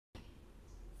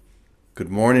Good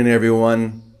morning,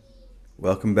 everyone.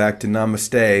 Welcome back to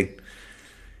Namaste.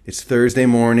 It's Thursday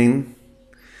morning,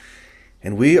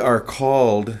 and we are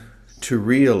called to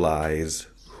realize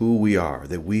who we are,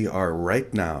 that we are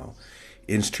right now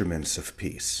instruments of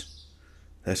peace.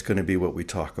 That's going to be what we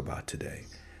talk about today.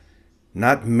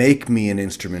 Not make me an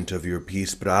instrument of your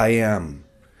peace, but I am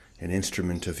an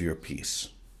instrument of your peace.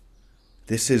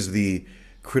 This is the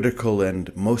critical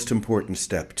and most important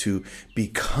step to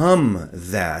become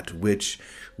that which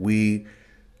we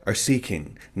are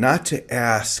seeking. Not to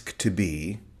ask to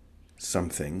be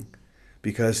something,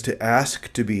 because to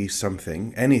ask to be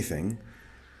something, anything,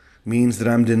 means that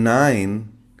I'm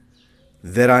denying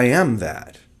that I am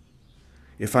that.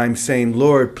 If I'm saying,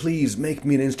 Lord, please make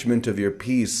me an instrument of your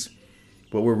peace,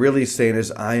 what we're really saying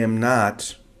is, I am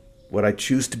not what I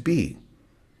choose to be.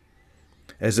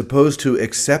 As opposed to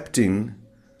accepting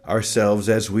ourselves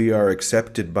as we are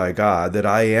accepted by God, that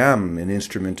I am an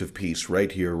instrument of peace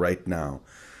right here, right now.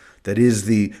 That is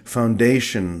the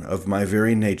foundation of my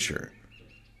very nature.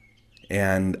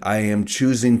 And I am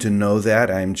choosing to know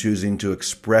that. I am choosing to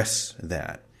express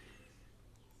that.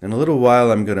 In a little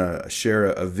while, I'm going to share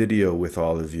a video with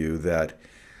all of you that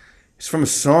is from a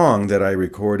song that I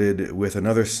recorded with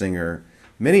another singer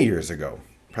many years ago,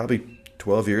 probably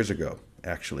 12 years ago,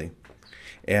 actually.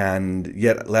 And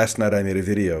yet last night I made a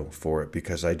video for it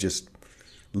because I just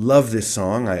love this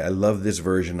song. I love this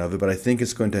version of it, but I think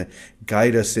it's going to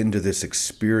guide us into this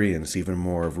experience even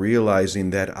more of realizing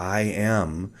that I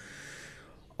am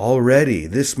already,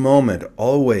 this moment,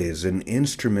 always an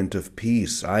instrument of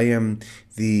peace. I am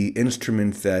the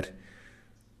instrument that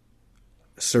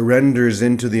surrenders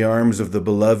into the arms of the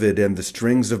beloved, and the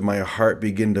strings of my heart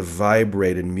begin to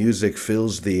vibrate and music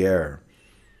fills the air.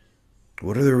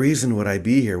 What other reason would I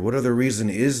be here? What other reason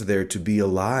is there to be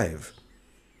alive?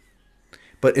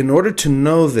 But in order to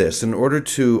know this, in order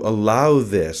to allow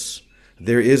this,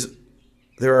 there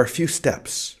are a few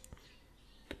steps.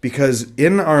 Because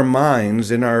in our minds,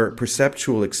 in our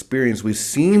perceptual experience, we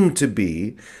seem to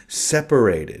be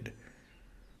separated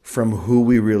from who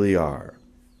we really are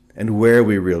and where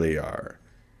we really are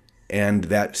and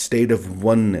that state of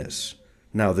oneness.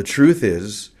 Now, the truth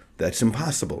is that's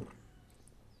impossible.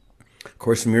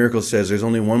 Course in Miracles says there's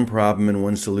only one problem and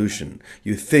one solution.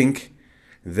 You think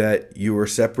that you are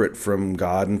separate from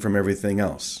God and from everything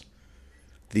else.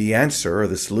 The answer or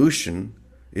the solution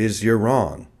is you're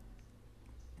wrong.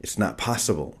 It's not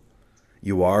possible.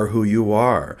 You are who you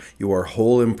are. You are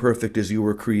whole and perfect as you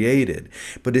were created.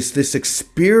 But it's this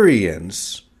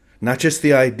experience, not just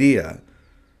the idea,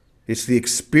 it's the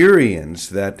experience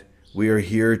that we are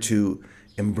here to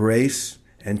embrace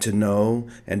and to know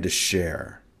and to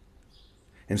share.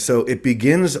 And so it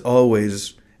begins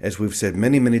always, as we've said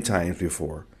many, many times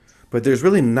before, but there's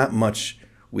really not much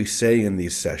we say in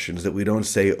these sessions that we don't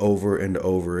say over and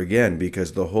over again,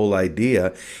 because the whole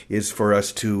idea is for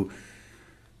us to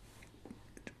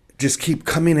just keep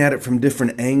coming at it from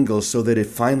different angles so that it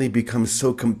finally becomes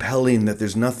so compelling that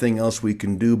there's nothing else we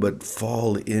can do but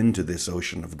fall into this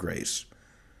ocean of grace.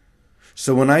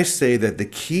 So when I say that the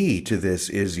key to this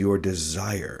is your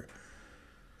desire,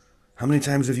 how many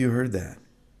times have you heard that?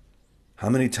 How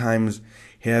many times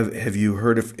have you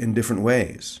heard it in different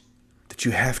ways? That you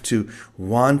have to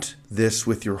want this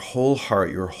with your whole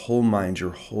heart, your whole mind, your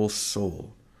whole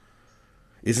soul.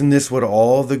 Isn't this what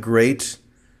all the great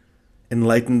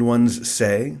enlightened ones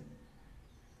say?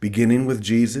 Beginning with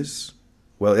Jesus?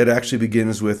 Well, it actually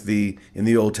begins with in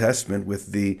the Old Testament,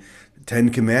 with the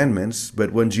Ten Commandments.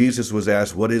 But when Jesus was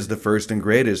asked, what is the first and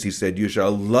greatest? He said, you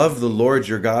shall love the Lord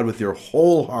your God with your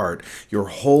whole heart, your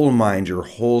whole mind, your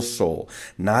whole soul.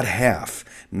 Not half,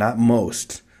 not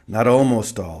most, not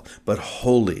almost all, but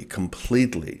wholly,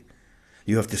 completely.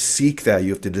 You have to seek that.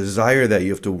 You have to desire that. You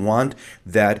have to want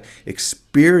that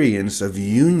experience of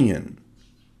union.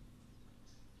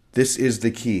 This is the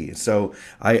key. So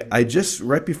I just,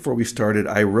 right before we started,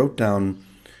 I wrote down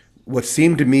what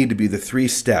seemed to me to be the 3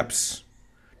 steps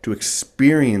to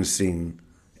experiencing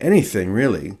anything,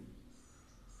 really,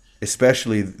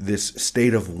 especially this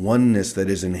state of oneness that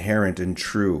is inherent and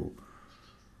true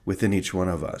within each one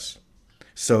of us.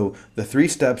 So the 3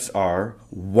 steps are: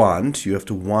 want, you have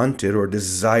to want it or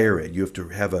desire it. You have to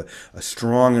have a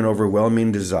strong and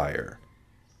overwhelming desire.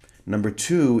 Number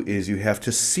 2 is you have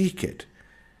to seek it.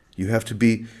 You have to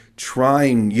be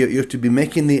trying, you have to be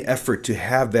making the effort to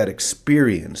have that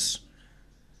experience.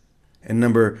 And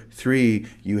number 3,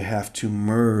 you have to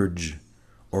merge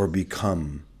or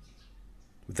become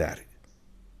that.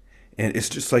 And it's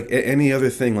just like any other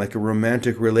thing, like a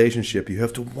romantic relationship. You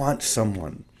have to want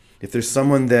someone. If there's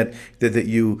someone that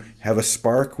you have a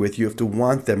spark with, you have to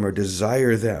want them or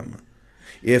desire them.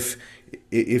 If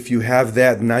you have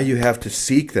that, now you have to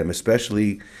seek them,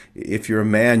 especially if you're a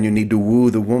man, you need to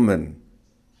woo the woman.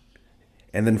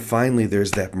 And then finally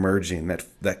there's that merging,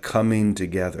 that coming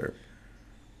together.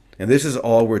 And this is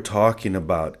all we're talking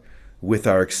about with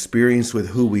our experience with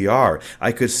who we are.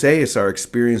 I could say it's our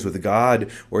experience with God,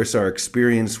 or it's our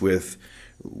experience with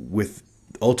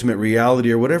ultimate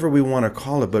reality, or whatever we want to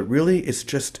call it, but really it's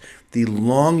just the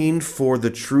longing for the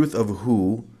truth of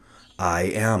who I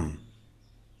am.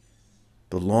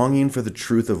 The longing for the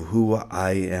truth of who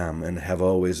I am and have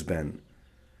always been,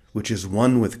 which is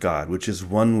one with God, which is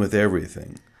one with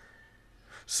everything.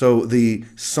 So the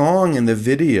song and the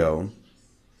video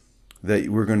that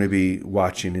we're going to be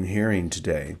watching and hearing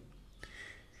today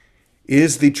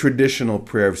is the traditional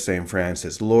prayer of St.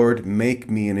 Francis. Lord, make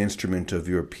me an instrument of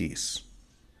your peace.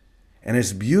 And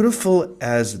as beautiful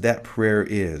as that prayer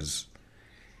is,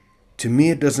 to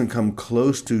me it doesn't come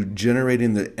close to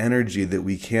generating the energy that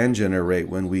we can generate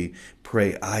when we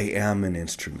pray, I am an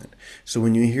instrument. So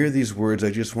when you hear these words,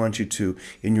 I just want you to,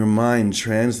 in your mind,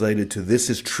 translate it to, this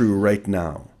is true right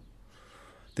now.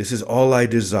 This is all I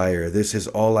desire. This is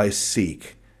all I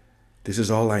seek. This is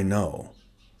all I know.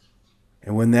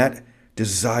 And when that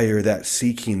desire, that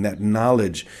seeking, that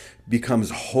knowledge becomes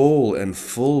whole and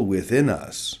full within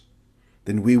us,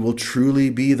 then we will truly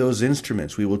be those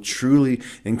instruments. We will truly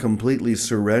and completely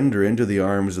surrender into the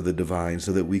arms of the divine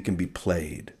so that we can be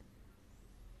played.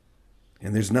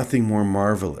 And there's nothing more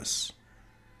marvelous,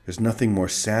 there's nothing more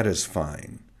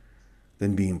satisfying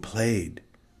than being played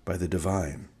by the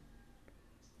divine.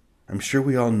 I'm sure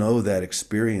we all know that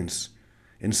experience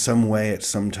in some way at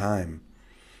some time,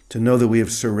 to know that we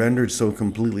have surrendered so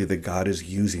completely that God is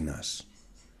using us.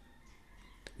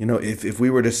 You know, if we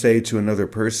were to say to another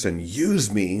person,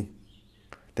 use me,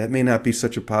 that may not be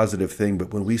such a positive thing,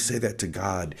 but when we say that to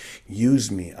God, use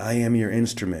me, I am your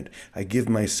instrument, I give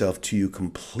myself to you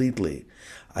completely.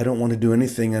 I don't want to do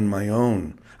anything on my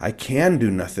own. I can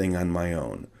do nothing on my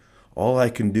own. All I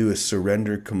can do is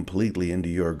surrender completely into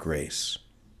your grace.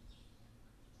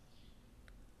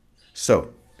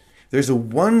 So, there's a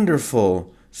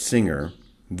wonderful singer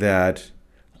that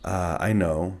I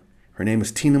know. Her name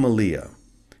is Tina Malia.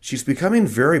 She's becoming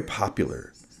very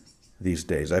popular these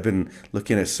days. I've been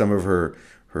looking at some of her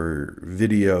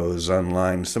videos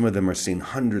online. Some of them are seen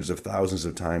hundreds of thousands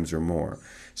of times or more.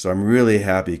 So I'm really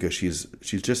happy because she's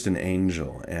just an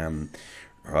angel. And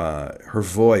her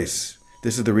voice,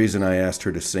 this is the reason I asked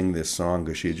her to sing this song,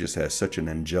 because she just has such an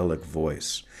angelic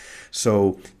voice.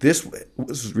 So this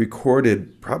was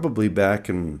recorded probably back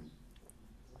in,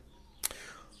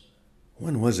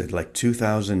 when was it? Like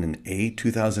 2008,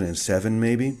 2007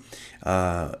 maybe?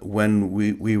 When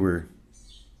we were,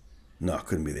 no, it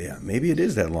couldn't be that. Yeah, maybe it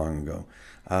is that long ago.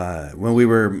 When we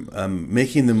were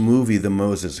making the movie The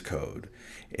Moses Code.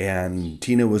 And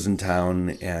Tina was in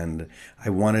town, and I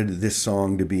wanted this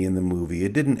song to be in the movie.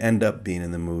 It didn't end up being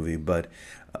in the movie, but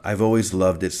I've always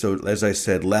loved it. So as I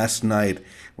said, last night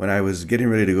when I was getting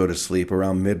ready to go to sleep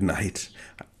around midnight,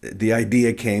 the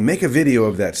idea came, make a video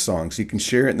of that song so you can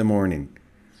share it in the morning.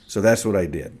 So that's what I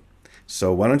did.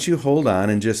 So why don't you hold on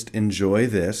and just enjoy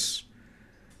this,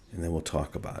 and then we'll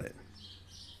talk about it.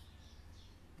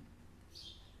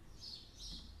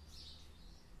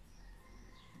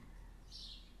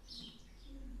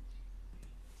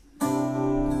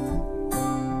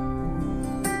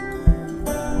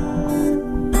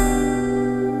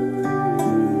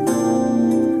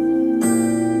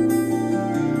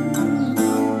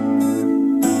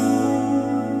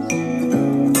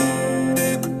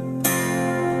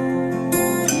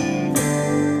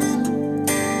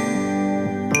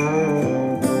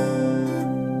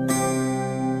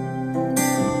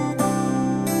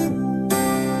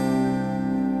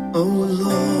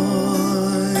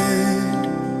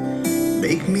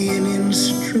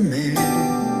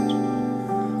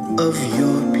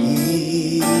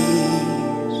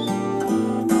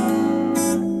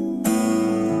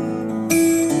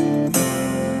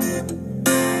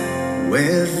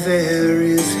 Where there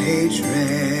is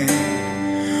hatred,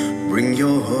 bring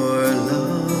your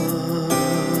love.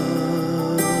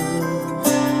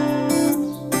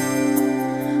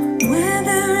 Where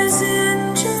there is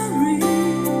injury,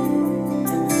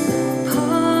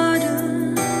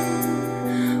 pardon.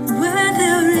 Where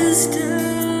there is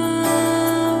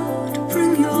doubt,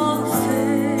 bring your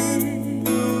faith.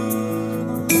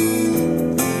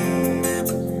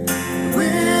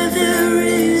 Where there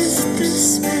is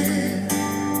despair,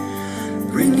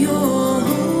 bring your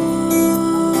hope.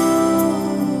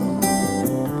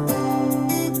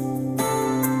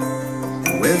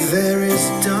 Where there is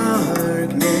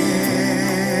darkness,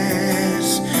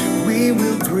 we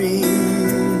will bring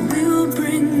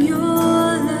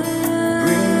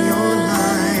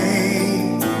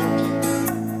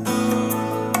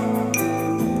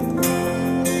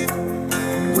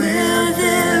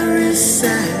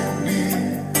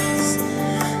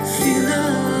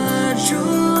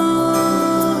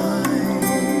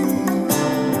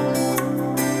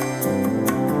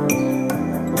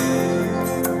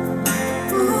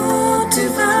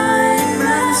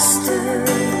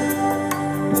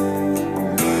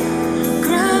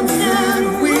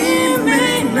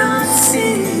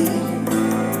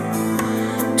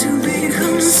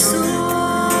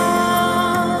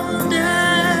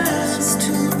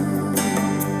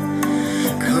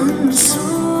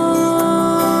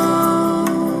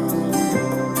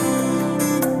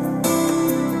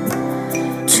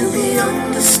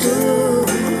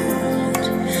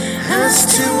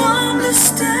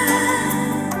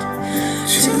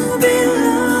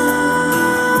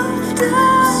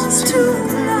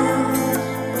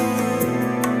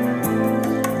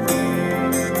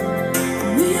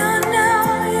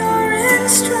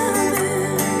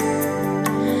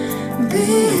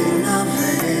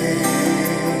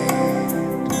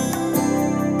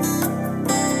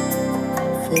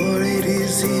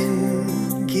is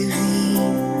in giving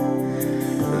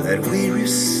that we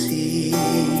receive,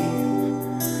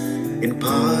 in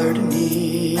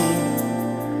pardoning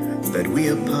that we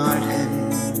are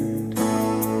pardoned,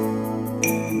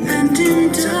 and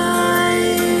in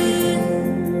dying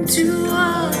to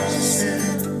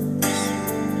ourselves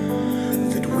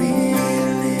that we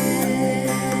live.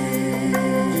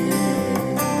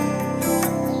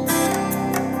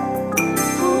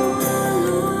 Oh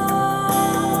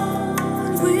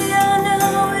Lord, we are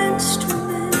now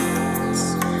instruments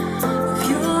of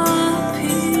your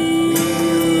peace.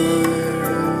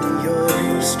 Your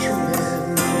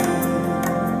instruments.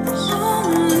 Oh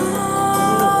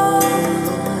Lord,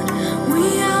 we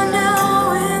are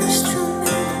now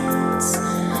instruments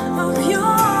of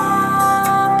your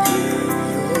peace.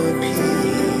 Your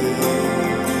peace.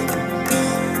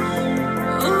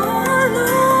 Oh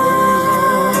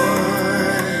Lord,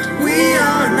 we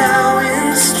are now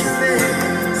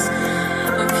instruments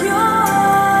of your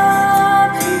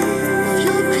peace.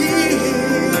 Your peace.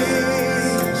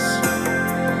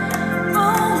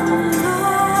 Oh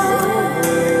Lord,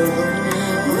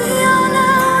 we are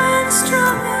now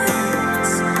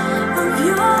instruments of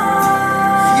your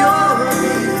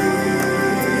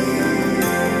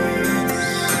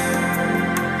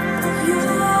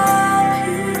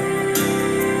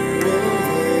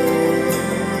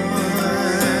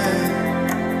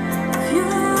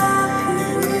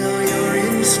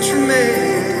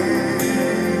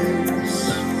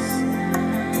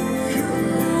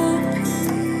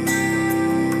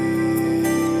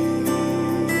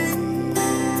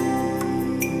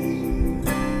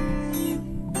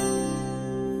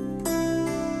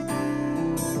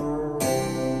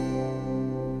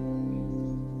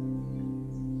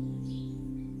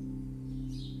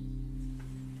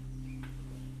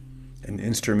An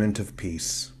instrument of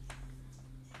peace.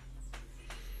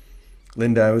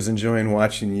 Linda, I was enjoying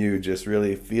watching you, just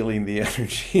really feeling the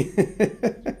energy.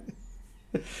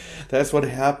 That's what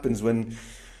happens when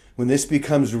this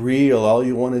becomes real. All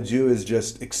you want to do is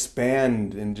just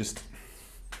expand and just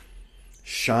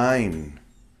shine.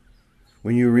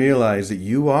 When you realize that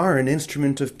you are an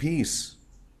instrument of peace.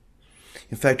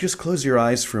 In fact, just close your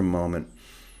eyes for a moment.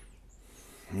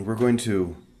 And we're going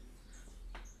to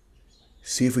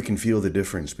see if we can feel the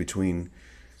difference between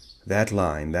that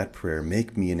line, that prayer,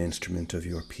 make me an instrument of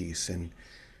your peace. And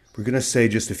we're going to say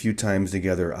just a few times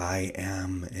together, I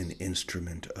am an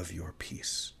instrument of your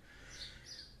peace.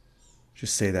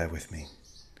 Just say that with me.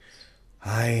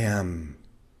 I am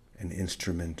an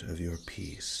instrument of your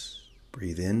peace.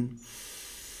 Breathe in.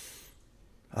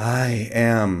 I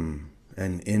am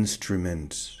an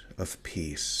instrument of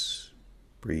peace.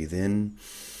 Breathe in.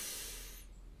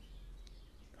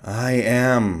 I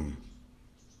am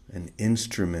an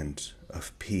instrument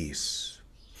of peace.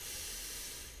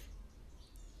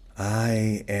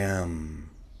 I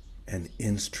am an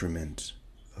instrument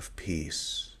of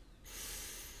peace.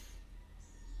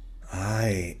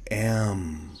 I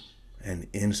am an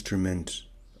instrument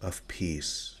of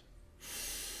peace.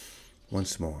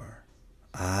 Once more.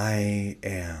 I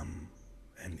am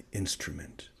an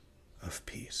instrument of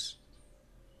peace.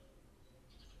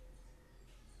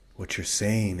 What you're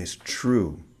saying is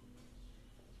true,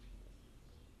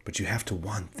 but you have to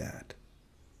want that.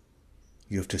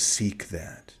 You have to seek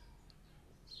that.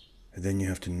 And then you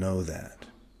have to know that.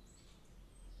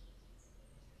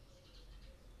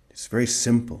 It's very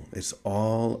simple. It's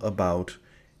all about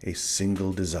a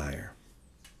single desire.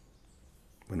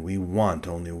 When we want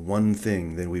only one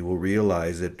thing, then we will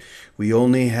realize that we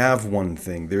only have one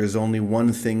thing. There is only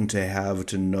one thing to have,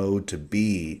 to know, to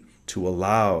be, to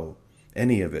allow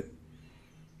any of it.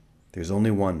 There's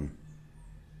only one.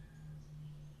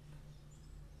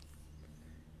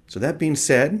 So that being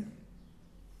said,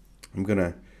 I'm going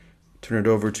to turn it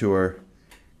over to our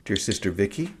dear sister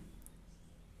Vicky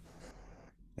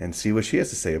and see what she has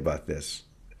to say about this.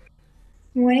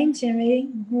 Morning, Jimmy.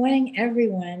 Morning,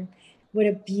 everyone. What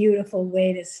a beautiful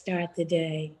way to start the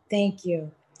day. Thank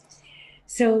you.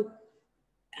 So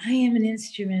I am an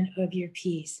instrument of your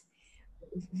peace.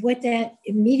 What that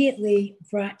immediately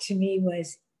brought to me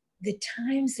was the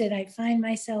times that I find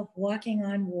myself walking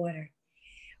on water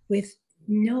with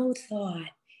no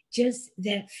thought, just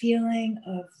that feeling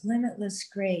of limitless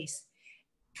grace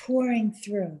pouring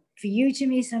through. For you,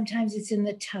 Jimmy, sometimes it's in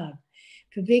the tub.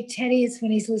 For Big Teddy, it's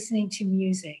when he's listening to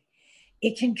music.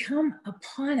 It can come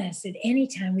upon us at any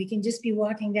time. We can just be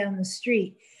walking down the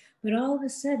street, but all of a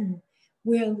sudden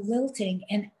we're lilting.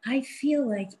 And I feel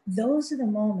like those are the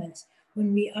moments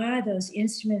when we are those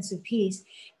instruments of peace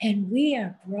and we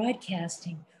are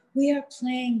broadcasting, we are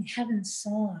playing heaven's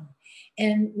song.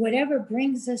 And whatever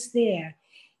brings us there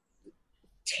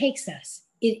takes us.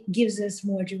 It gives us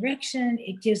more direction.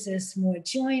 It gives us more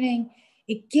joining.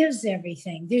 It gives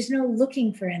everything. There's no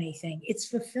looking for anything. It's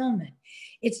fulfillment.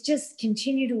 It's just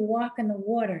continue to walk in the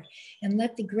water and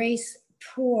let the grace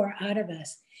pour out of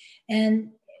us.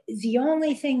 And the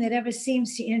only thing that ever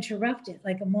seems to interrupt it,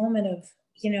 like a moment of,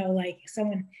 like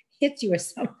someone hits you or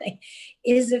something,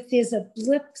 is if there's a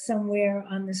blip somewhere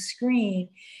on the screen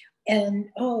and,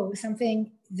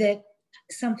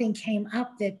 something came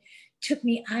up that took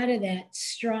me out of that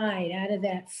stride, out of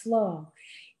that flow.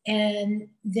 And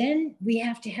then we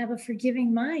have to have a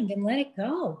forgiving mind and let it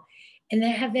go. And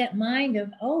then have that mind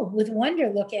of, with wonder,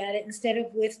 look at it instead of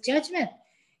with judgment.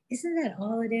 Isn't that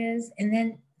all it is? And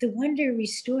then the wonder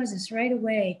restores us right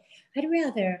away. I'd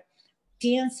rather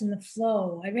dance in the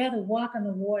flow. I'd rather walk on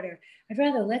the water. I'd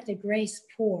rather let the grace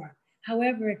pour,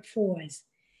 however it pours.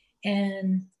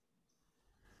 And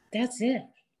that's it.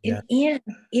 Yeah. And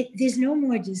there's no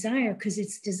more desire because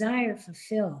it's desire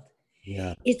fulfilled.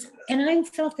 Yeah. And I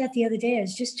felt that the other day. I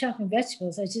was just chopping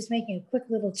vegetables. I was just making a quick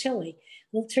little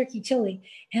turkey chili.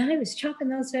 And I was chopping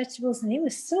those vegetables and they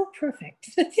were so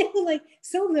perfect. They were like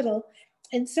so little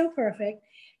and so perfect.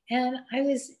 And I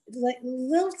was like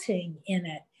lilting in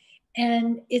it.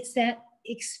 And it's that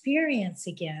experience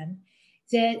again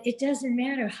that it doesn't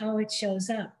matter how it shows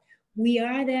up. We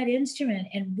are that instrument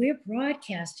and we're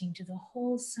broadcasting to the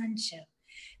whole sonship,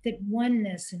 that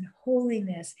oneness and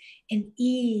holiness and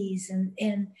ease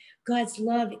and God's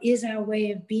love is our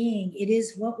way of being. It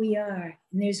is what we are.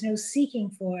 And there's no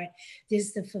seeking for it.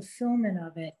 There's the fulfillment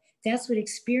of it. That's what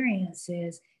experience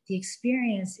is. The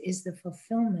experience is the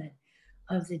fulfillment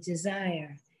of the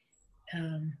desire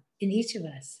in each of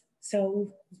us.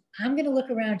 So I'm going to look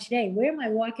around today. Where am I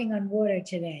walking on water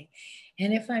today?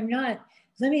 And if I'm not,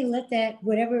 let that,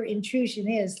 whatever intrusion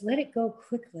is, let it go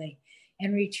quickly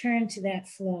and return to that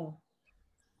flow.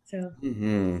 So,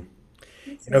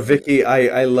 Vicky,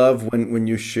 I love when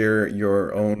you share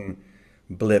your own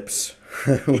blips,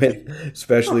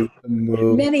 especially with the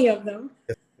move, many of them.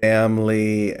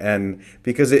 family, and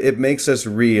because it makes us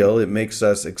real, it makes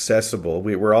us accessible.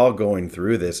 We're all going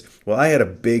through this. Well, I had a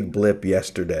big blip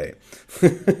yesterday.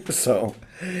 So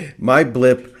my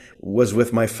blip was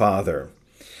with my father,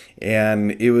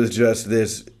 and it was just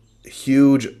this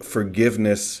huge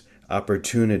forgiveness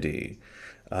opportunity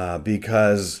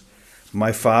because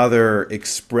my father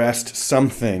expressed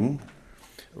something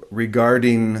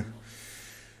regarding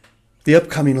the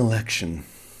upcoming election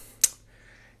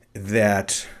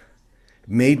that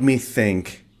made me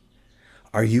think,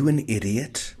 are you an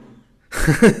idiot?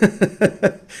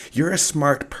 You're a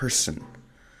smart person.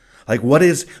 Like what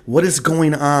is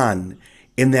going on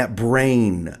in that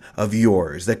brain of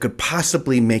yours that could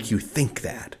possibly make you think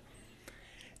that?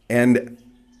 And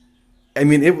I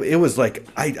mean, it was like,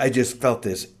 I just felt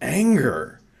this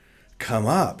anger come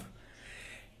up,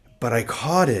 but I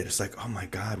caught it. It's like, oh my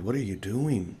God, what are you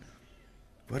doing?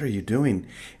 What are you doing?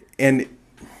 And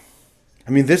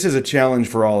I mean, this is a challenge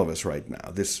for all of us right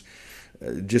now. This,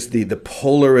 just the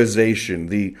polarization,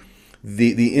 the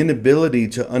inability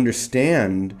to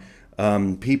understand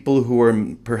people who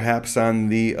are perhaps on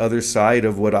the other side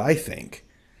of what I think,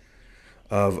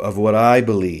 of what I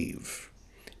believe.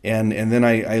 And then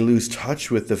I lose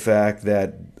touch with the fact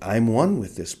that I'm one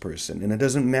with this person. And it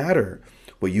doesn't matter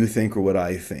what you think or what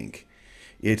I think.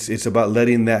 It's about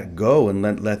letting that go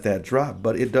and let that drop.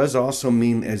 But it does also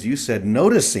mean, as you said,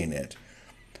 noticing it.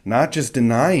 Not just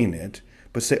denying it,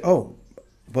 but say, oh,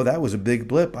 well, that was a big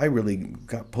blip. I really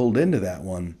got pulled into that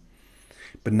one.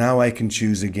 But now I can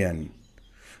choose again.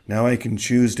 Now I can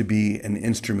choose to be an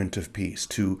instrument of peace,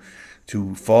 to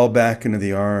fall back into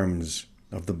the arms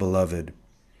of the beloved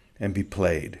and be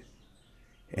played,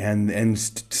 and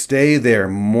stay there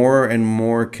more and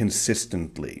more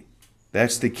consistently.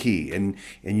 That's the key. And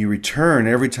you return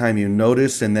every time you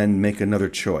notice and then make another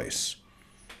choice.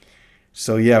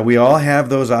 So yeah, we all have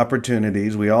those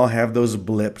opportunities. We all have those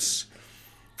blips.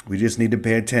 We just need to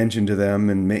pay attention to them.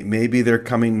 And maybe they're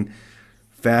coming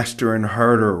faster and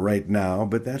harder right now,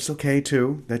 but that's okay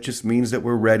too. That just means that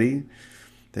we're ready.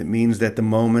 That means that the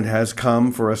moment has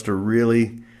come for us to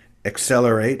really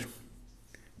accelerate.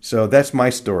 So that's my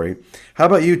story. How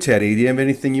about you, Teddy? Do you have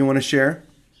anything you want to share?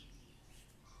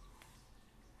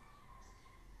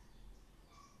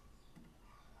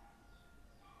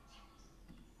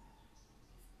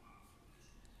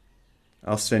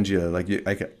 I'll send you, I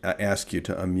can ask you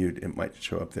to unmute. It might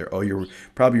show up there. Oh,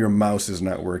 probably your mouse is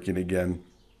not working again.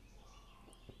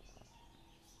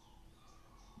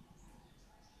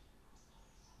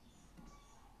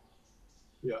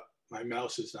 Yeah, my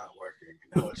mouse is not working.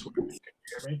 Now it's working. Can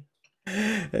you hear me?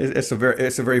 It's a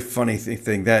very funny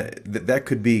thing that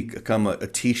could become a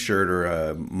T-shirt or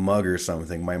a mug or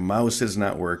something. My mouse is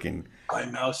not working. My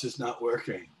mouse is not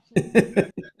working.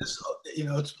 This,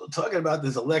 it's, talking about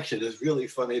this election is really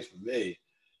funny for me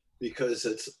because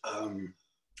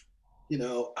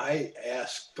I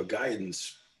ask for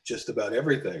guidance just about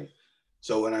everything.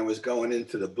 So when I was going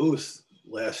into the booth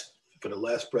for the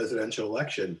last presidential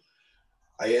election,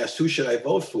 I asked who should I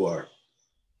vote for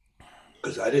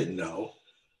because I didn't know.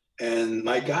 And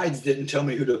my guides didn't tell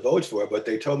me who to vote for, but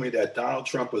they told me that Donald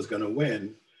Trump was going to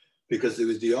win because he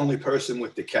was the only person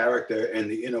with the character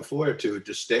and the inner fortitude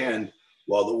to stand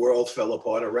while the world fell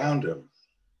apart around him.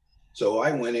 So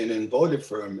I went in and voted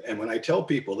for him. And when I tell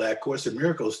people that, Course in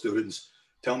Miracles students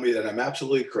tell me that I'm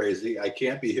absolutely crazy. I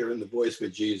can't be hearing the voice for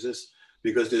Jesus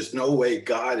because there's no way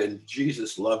God and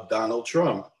Jesus loved Donald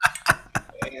Trump.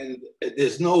 And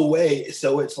there's no way.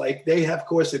 So it's like they have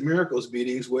Course in Miracles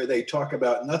meetings where they talk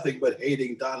about nothing but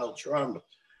hating Donald Trump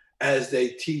as they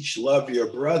teach love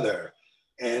your brother.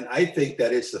 And I think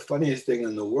that it's the funniest thing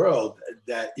in the world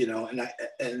that,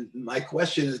 and my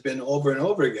question has been over and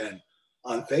over again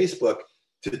on Facebook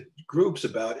to groups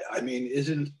about,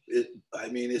 isn't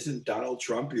Donald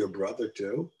Trump your brother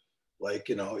too? Like,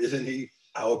 isn't he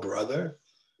our brother?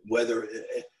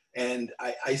 And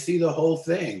I see the whole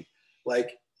thing.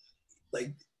 Like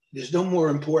there's no more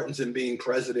importance in being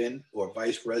president or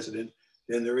vice president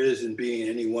than there is in being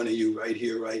any one of you right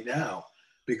here, right now,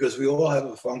 because we all have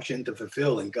a function to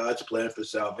fulfill in God's plan for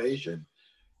salvation.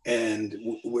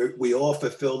 And we all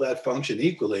fulfill that function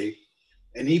equally.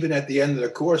 And even at the end of the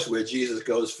course where Jesus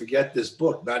goes, forget this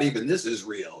book, not even this is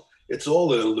real. It's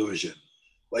all an illusion.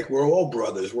 Like we're all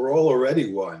brothers. We're all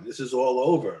already one. This is all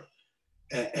over.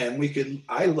 And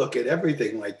I look at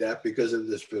everything like that because of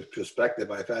this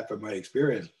perspective I've had from my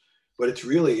experience. But it's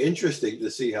really interesting to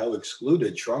see how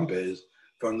excluded Trump is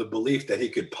from the belief that he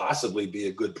could possibly be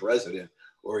a good president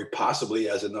or he possibly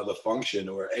has another function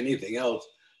or anything else,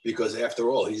 because after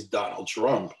all, he's Donald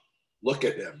Trump. Look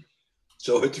at him.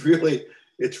 So it's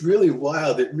really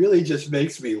wild. It really just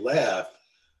makes me laugh.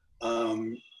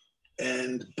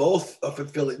 And both are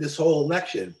fulfilling. This whole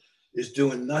election is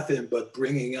doing nothing but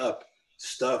bringing up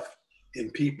stuff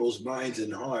in people's minds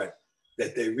and heart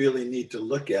that they really need to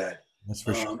look at. That's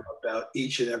for sure. About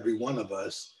each and every one of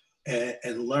us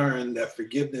and learn that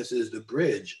forgiveness is the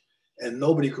bridge, and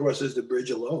nobody crosses the bridge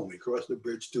alone. We cross the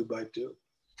bridge 2 by 2.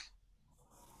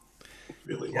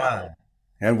 Really wild.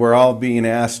 And we're all being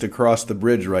asked to cross the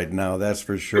bridge right now, that's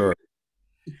for sure.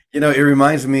 It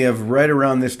reminds me of right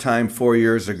around this time 4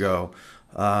 years ago,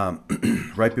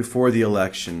 right before the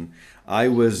election, I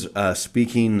was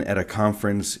speaking at a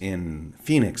conference in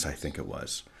Phoenix, I think it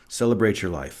was, Celebrate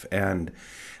Your Life. And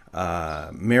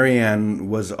Marianne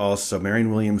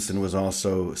Williamson was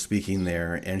also speaking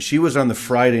there. And she was on the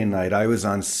Friday night. I was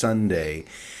on Sunday.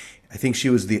 I think she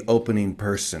was the opening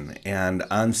person. And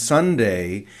on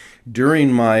Sunday,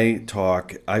 during my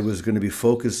talk, I was going to be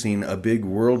focusing a big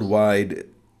worldwide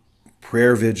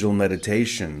prayer vigil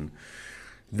meditation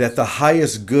that the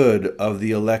highest good of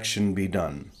the election be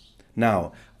done.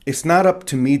 Now, it's not up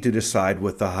to me to decide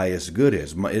what the highest good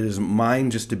is. It is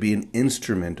mine just to be an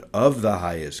instrument of the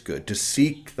highest good, to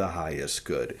seek the highest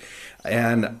good.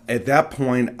 And at that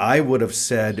point, I would have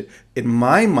said, in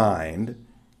my mind,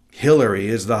 Hillary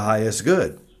is the highest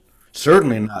good.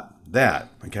 Certainly not that,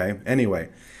 okay? Anyway,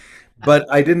 but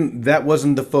that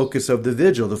wasn't the focus of the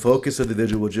vigil. The focus of the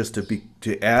vigil was just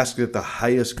to ask that the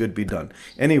highest good be done.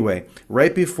 Anyway,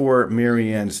 right before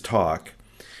Marianne's talk,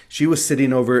 she was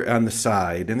sitting over on the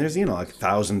side, and there's, like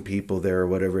 1,000 people there or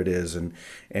whatever it is.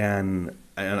 And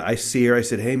I see her, I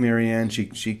said, hey, Marianne. She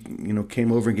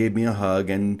came over and gave me a hug.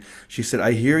 And she said,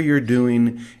 I hear you're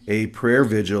doing a prayer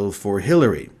vigil for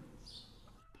Hillary.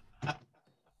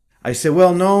 I said,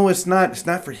 well, no, it's not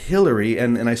for Hillary.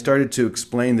 And I started to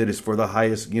explain that it's for the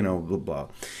highest, blah, blah.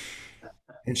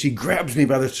 And she grabs me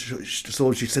by the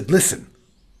shoulder. She said, listen,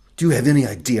 do you have any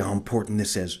idea how important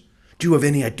this is? Do you have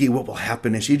any idea what will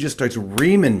happen? And she just starts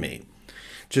reaming me,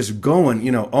 just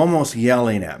going, almost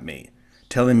yelling at me,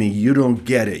 telling me, you don't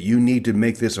get it. You need to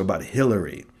make this about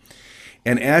Hillary.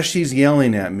 And as she's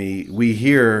yelling at me, we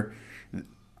hear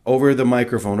over the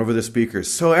microphone, over the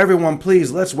speakers, so everyone,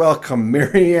 please, let's welcome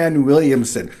Marianne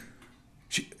Williamson.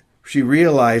 She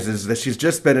realizes that she's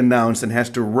just been announced and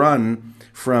has to run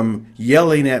from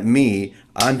yelling at me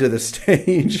onto the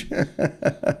stage.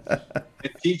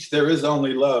 And teach there is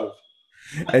only love.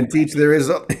 And teach there is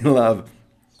only love.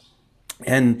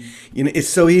 And it's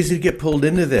so easy to get pulled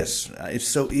into this. It's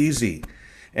so easy.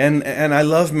 And I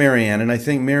love Marianne, and I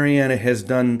think Marianne has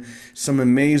done some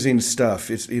amazing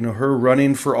stuff. It's, her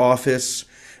running for office,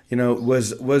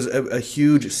 was a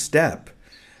huge step.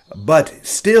 But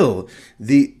still,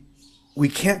 the we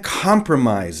can't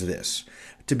compromise this.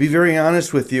 To be very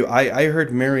honest with you, I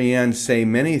heard Marianne say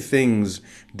many things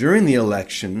during the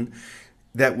election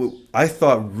that I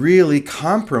thought really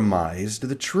compromised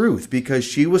the truth, because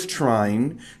she was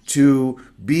trying to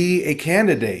be a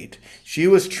candidate. She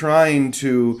was trying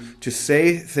to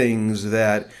say things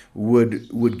that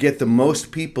would get the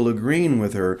most people agreeing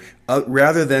with her,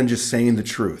 rather than just saying the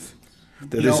truth.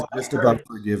 That You this is know, just about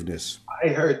forgiveness. I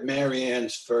heard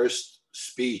Marianne's first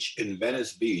speech in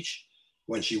Venice Beach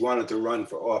when she wanted to run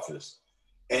for office.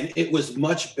 And it was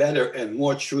much better and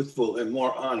more truthful and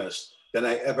more honest than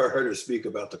I ever heard her speak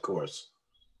about the course.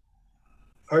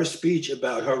 Her speech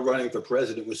about her running for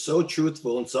president was so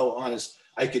truthful and so honest,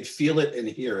 I could feel it and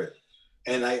hear it.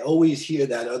 And I always hear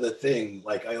that other thing,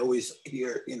 like I always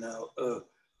hear,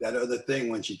 that other thing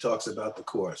when she talks about the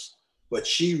course. But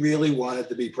she really wanted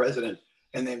to be president.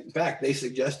 And in fact, they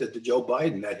suggested to Joe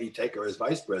Biden that he take her as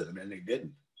vice president, and he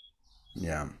didn't.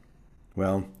 Yeah.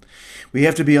 Well, we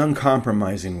have to be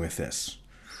uncompromising with this.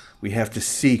 We have to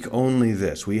seek only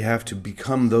this. We have to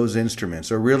become those instruments,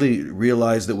 or really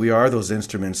realize that we are those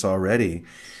instruments already,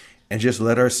 and just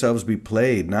let ourselves be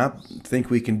played, not think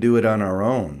we can do it on our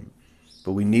own,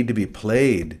 but we need to be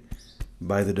played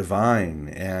by the divine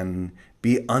and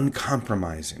be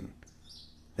uncompromising.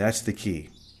 That's the key.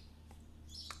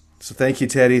 So thank you,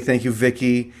 Teddy. Thank you,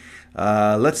 Vicky.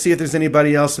 Let's see if there's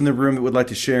anybody else in the room that would like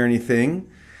to share anything.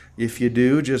 If you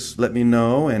do, just let me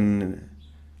know, and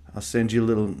I'll send you a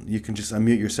little. You can just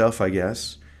unmute yourself, I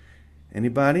guess.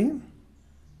 Anybody?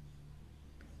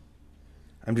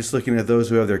 I'm just looking at those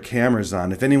who have their cameras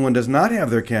on. If anyone does not have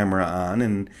their camera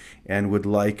on and would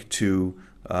like to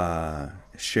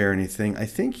share anything, I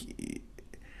think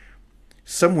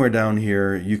somewhere down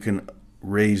here you can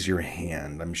raise your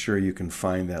hand. I'm sure you can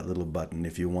find that little button.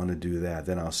 If you want to do that,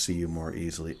 then I'll see you more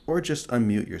easily. Or just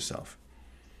unmute yourself.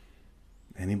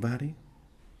 Anybody?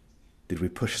 Did we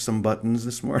push some buttons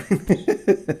this morning?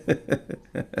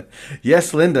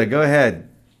 Yes, Linda, go ahead.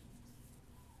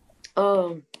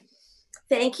 Um,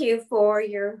 Thank you for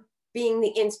your being the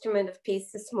instrument of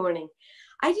peace this morning.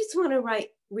 I just want to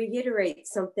reiterate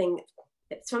something.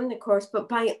 It's from the course, but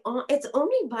it's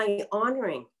only by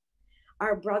honoring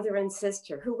our brother and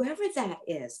sister, whoever that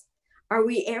is, are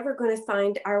we ever going to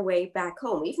find our way back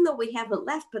home, even though we haven't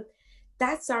left, but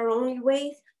that's our only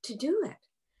way to do it.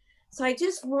 So I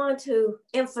just want to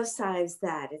emphasize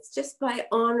that it's just by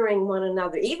honoring one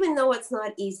another, even though it's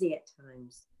not easy at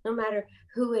times, no matter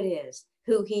who it is,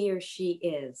 who he or she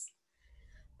is.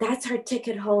 That's our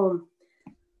ticket home.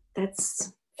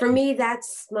 That's, for me,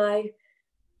 that's my,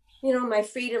 my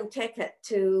freedom ticket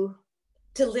to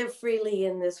live freely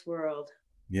in this world.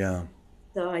 Yeah.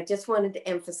 So I just wanted to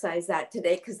emphasize that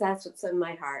today, because that's what's in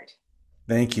my heart.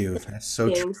 Thank you. That's so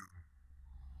true. James.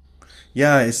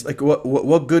 Yeah, it's like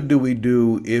what good do we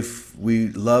do if we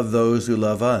love those who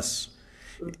love us?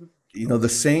 Mhm. The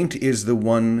saint is the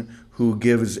one who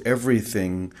gives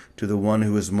everything to the one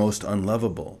who is most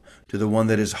unlovable, to the one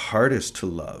that is hardest to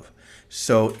love.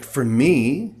 So for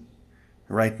me,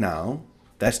 right now,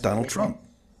 that's Donald Trump.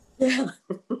 Yeah.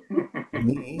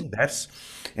 Me,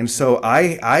 and so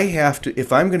I have to,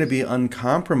 if I'm going to be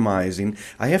uncompromising,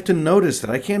 I have to notice that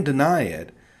I can't deny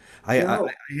it. I No.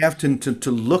 have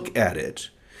to look at it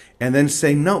and then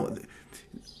say, no,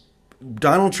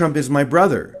 Donald Trump is my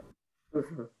brother.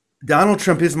 Mhm. Donald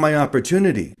Trump is my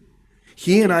opportunity.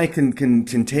 He and I can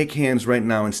take hands right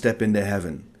now and step into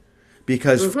heaven,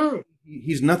 because Mhm.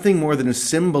 he's nothing more than a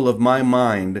symbol of my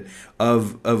mind,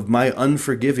 of my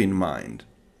unforgiving mind.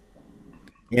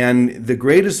 And the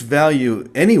greatest value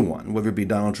anyone, whether it be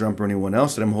Donald Trump or anyone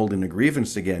else that I'm holding a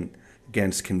grievance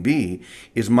against, can be,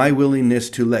 is my willingness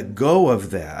to let go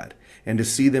of that and to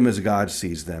see them as God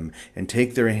sees them, and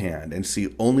take their hand and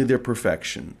see only their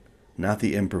perfection, not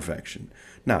the imperfection.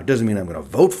 Now, it doesn't mean I'm going to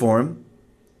vote for him,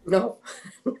 No.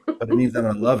 but it means I'm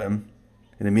going to love him,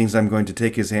 and it means I'm going to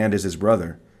take his hand as his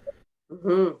brother.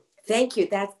 Mhm. Thank you.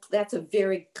 That's a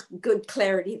very good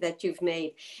clarity that you've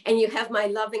made. And you have my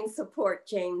loving support,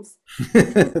 James.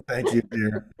 Thank you,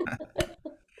 dear.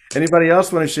 Anybody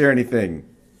else want to share anything?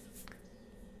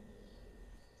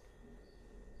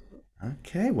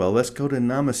 Okay, well, let's go to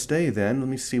Namaste then. Let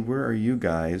me see, where are you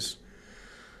guys?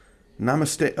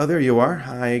 Namaste. Oh, there you are.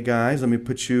 Hi, guys. Let me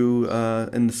put you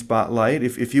in the spotlight.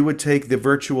 If you would take the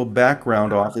virtual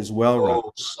background off as well, Ron,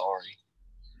 Oh, sorry.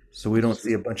 so we don't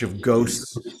see a bunch of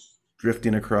ghosts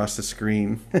drifting across the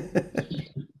screen.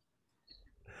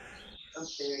 Oh,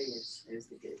 there he is. There's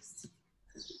the ghost.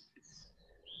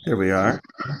 There we are.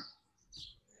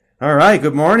 All right.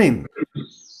 Good morning.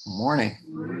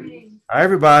 Morning. Hi,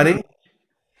 everybody.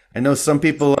 I know some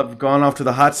people have gone off to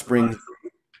the hot springs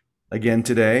again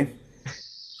today.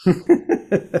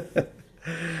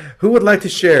 Who would like to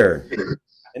share?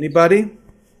 Anybody?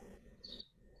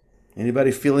 Anybody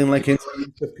feeling like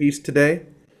instruments of peace today?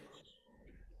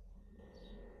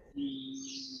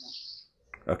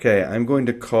 Okay, I'm going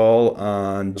to call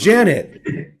on Janet.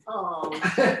 Oh.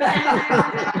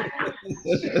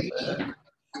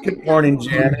 Good morning,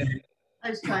 Janet. I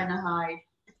was trying to hide.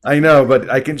 I know, but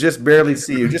I can just barely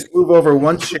see you. Just move over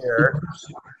one chair.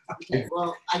 Okay,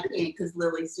 well, I can't because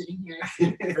Lily's sitting here.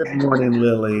 Good morning,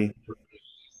 Lily.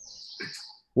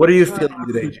 What are you feeling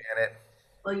today, Janet?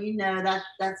 Well, you know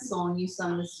that song you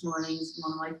sung this morning is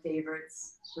one of my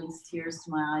favorites. Brings tears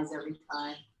to my eyes every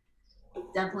time.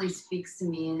 Definitely speaks to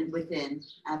me within,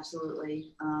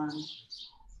 absolutely. And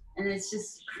it's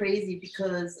just crazy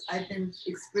because I've been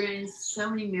experiencing so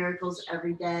many miracles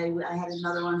every day. I had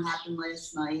another one happen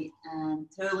last night, and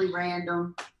totally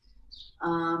random.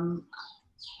 And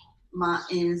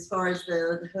as far as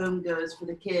the home goes for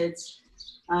the kids,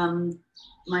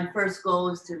 my first goal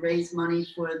is to raise money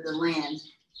for the land,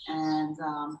 and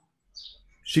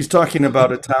She's talking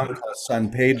about a town called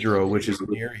San Pedro, which is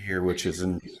near here, which is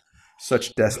in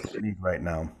such desperate need right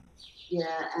now.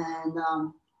 yeah,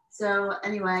 and so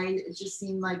anyway, it just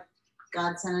seemed like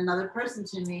God sent another person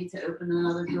to me to open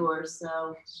another door.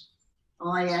 So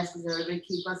all I ask is everybody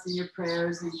keep us in your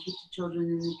prayers and keep the children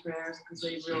in your prayers because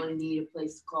they really need a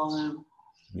place to call home.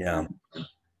 Yeah.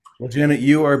 Well, Janet,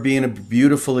 you are being a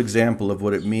beautiful example of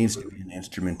what it means to be an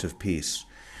instrument of peace,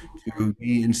 to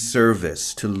be in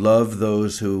service, to love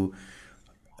those who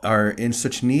are in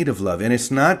such need of love. And it's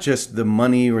not just the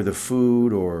money or the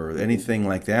food or anything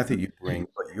like that that you bring,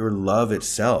 but your love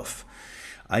itself.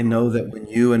 I know that when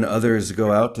you and others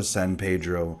go out to San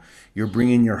Pedro, you're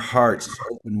bringing your hearts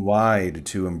open wide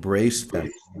to embrace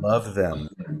them, love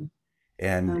them.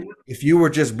 And if you were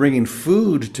just bringing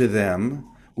food to them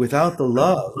without the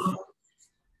love,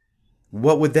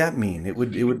 what would that mean? It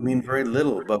would mean very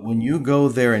little. But when you go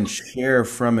there and share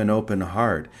from an open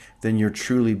heart, then you're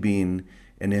truly being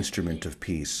an instrument of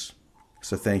peace.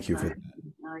 So thank you for that.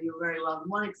 You're very welcome.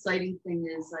 One exciting thing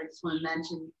is I just want to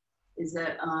mention is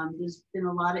that there's been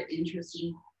a lot of interest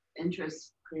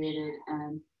created,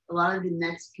 and a lot of the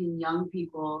Mexican young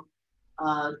people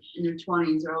in their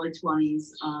 20s, early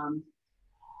 20s.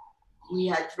 We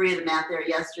had 3 of them out there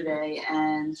yesterday,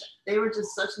 and they were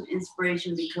just such an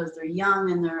inspiration because they're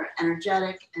young and they're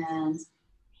energetic and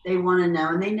they want to know,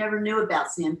 and they never knew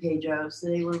about San Pedro, so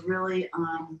they were really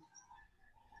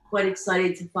quite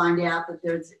excited to find out that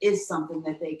there is something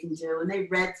that they can do. And they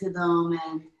read to them,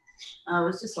 and it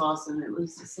was just awesome. It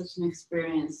was just such an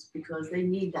experience because they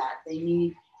need that. They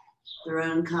need their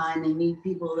own kind. They need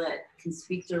people that can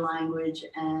speak their language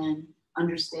and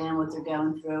understand what they're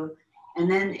going through. And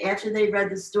then after they read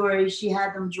the story, she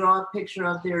had them draw a picture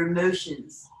of their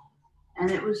emotions.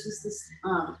 And it was just this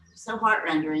so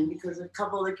heart-rendering because a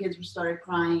couple of the kids started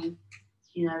crying,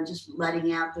 you know, just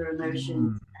letting out their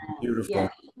emotions. Beautiful. Yeah.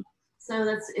 So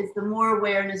it's the more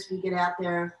awareness we get out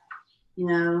there, you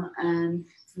know, and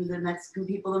for the Mexican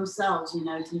people themselves, you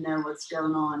know, to know what's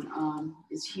going on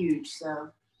is huge. So,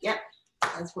 yep,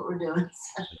 that's what we're doing.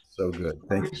 So good.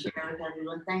 Thank you. Share with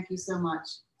everyone. Thank you so much.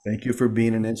 Thank you for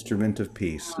being an instrument of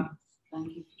peace.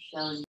 Thank you for showing.